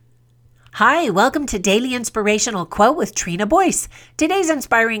Hi, welcome to Daily Inspirational Quote with Trina Boyce. Today's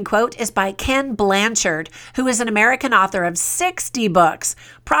inspiring quote is by Ken Blanchard, who is an American author of 60 books,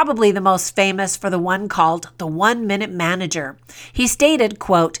 probably the most famous for the one called The 1 Minute Manager. He stated,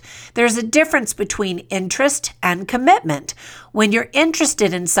 quote, "There's a difference between interest and commitment. When you're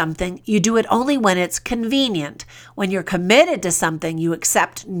interested in something, you do it only when it's convenient. When you're committed to something, you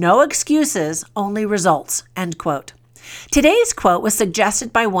accept no excuses, only results," end quote. Today's quote was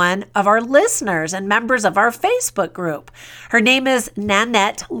suggested by one of our listeners and members of our Facebook group. Her name is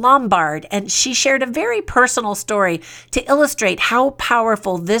Nanette Lombard, and she shared a very personal story to illustrate how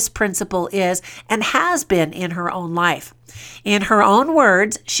powerful this principle is and has been in her own life. In her own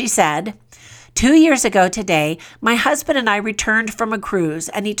words, she said, 2 years ago today, my husband and I returned from a cruise,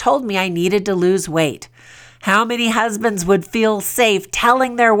 and he told me I needed to lose weight. How many husbands would feel safe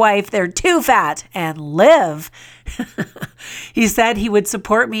telling their wife they're too fat and live? He said he would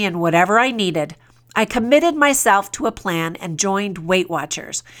support me in whatever I needed. I committed myself to a plan and joined Weight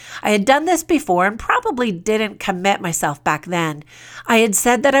Watchers. I had done this before and probably didn't commit myself back then. I had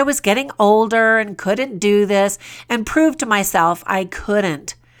said that I was getting older and couldn't do this and proved to myself I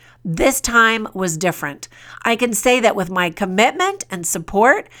couldn't. This time was different. I can say that with my commitment and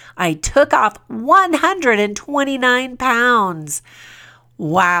support, I took off 129 pounds.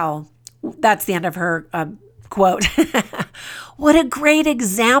 Wow. That's the end of her quote. What a great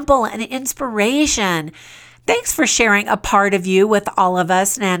example and inspiration. Thanks for sharing a part of you with all of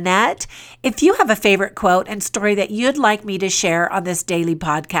us, Nanette. If you have a favorite quote and story that you'd like me to share on this daily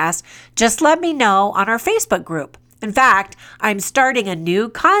podcast, just let me know on our Facebook group. In fact, I'm starting a new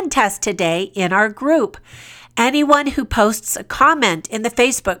contest today in our group. Anyone who posts a comment in the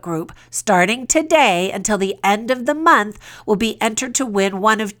Facebook group starting today until the end of the month will be entered to win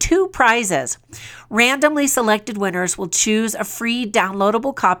one of 2 prizes. Randomly selected winners will choose a free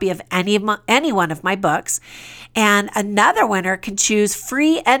downloadable copy of any one of my books, and another winner can choose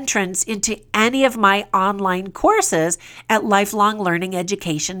free entrance into any of my online courses at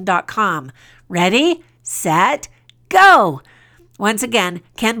lifelonglearningeducation.com. Ready, set, go! Once again,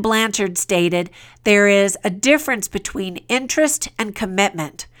 Ken Blanchard stated, there is a difference between interest and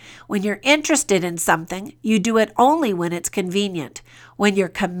commitment. When you're interested in something, you do it only when it's convenient. When you're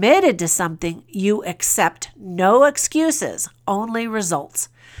committed to something, you accept no excuses, only results.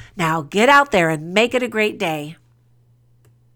 Now get out there and make it a great day.